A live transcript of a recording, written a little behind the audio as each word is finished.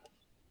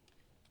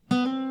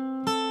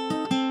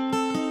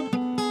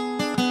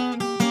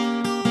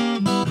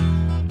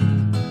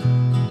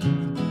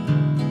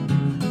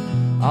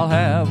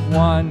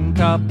1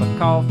 cup of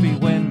coffee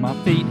when my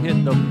feet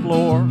hit the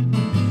floor,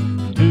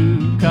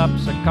 2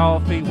 cups of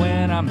coffee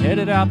when I'm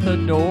headed out the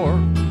door,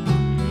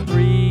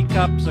 3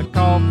 cups of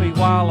coffee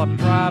while I'm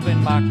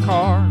driving my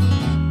car,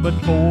 but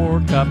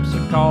 4 cups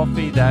of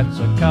coffee, that's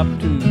a cup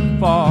too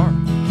far.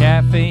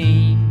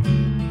 Caffeine,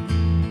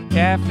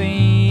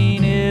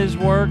 caffeine is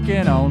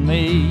working on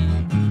me.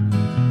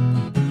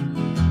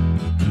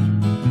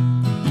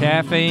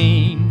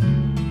 Caffeine,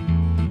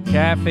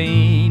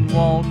 caffeine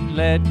won't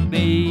let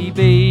me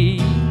be.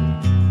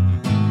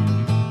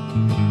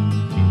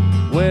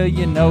 Well,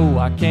 you know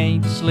I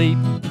can't sleep,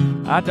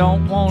 I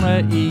don't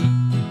wanna eat.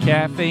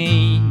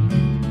 Caffeine,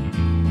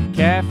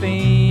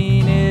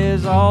 caffeine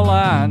is all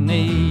I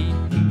need.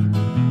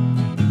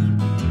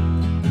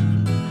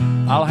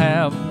 I'll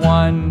have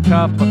 1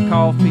 cup of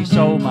coffee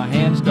so my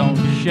hands don't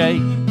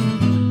shake,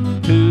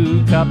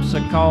 2 cups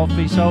of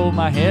coffee so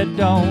my head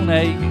don't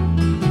ache,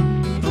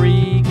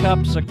 3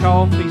 cups of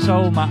coffee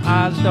so my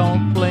eyes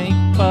don't blink,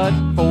 but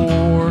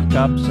 4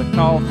 cups of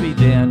coffee,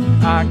 then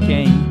I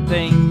can't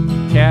think.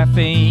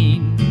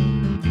 Caffeine,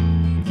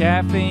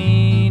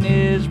 caffeine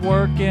is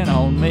working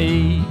on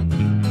me.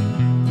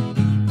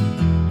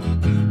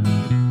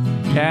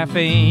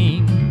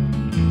 Caffeine,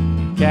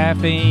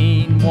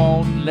 caffeine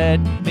won't let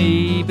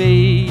me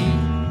be.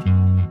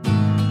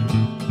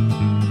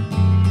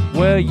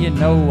 Well, you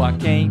know I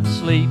can't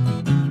sleep,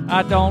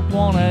 I don't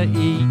wanna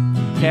eat.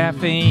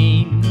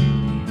 Caffeine,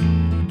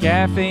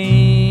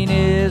 caffeine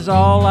is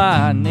all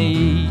I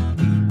need.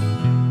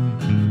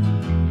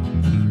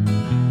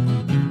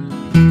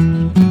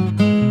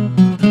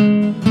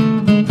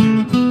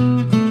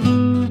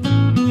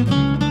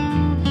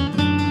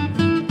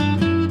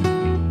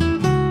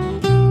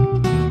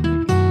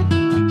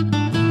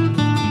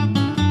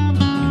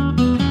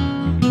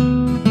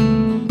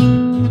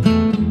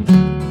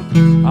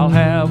 I'll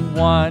have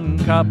 1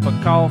 cup of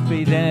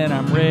coffee, then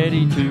I'm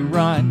ready to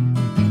run.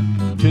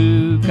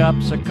 2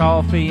 cups of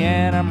coffee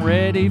and I'm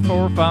ready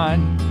for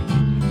fun.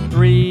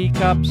 3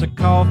 cups of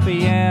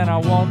coffee and I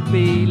won't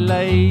be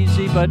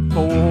lazy, but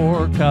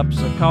 4 cups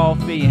of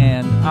coffee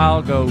and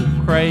I'll go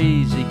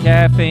crazy.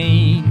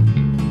 Caffeine,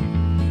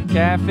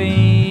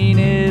 caffeine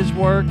is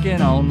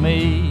working on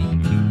me.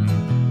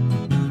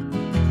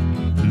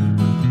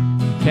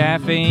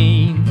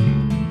 Caffeine,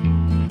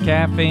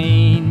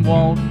 caffeine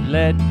won't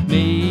let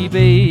me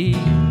be.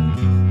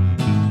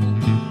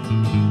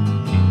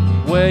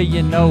 Well,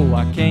 you know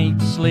I can't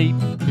sleep,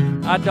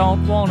 I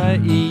don't wanna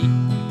eat.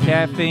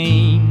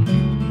 Caffeine,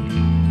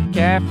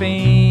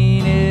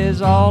 caffeine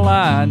is all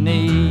I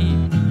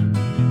need.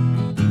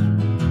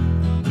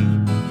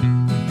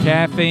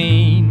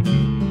 Caffeine,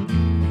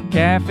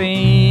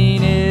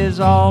 caffeine is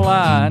all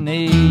I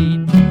need.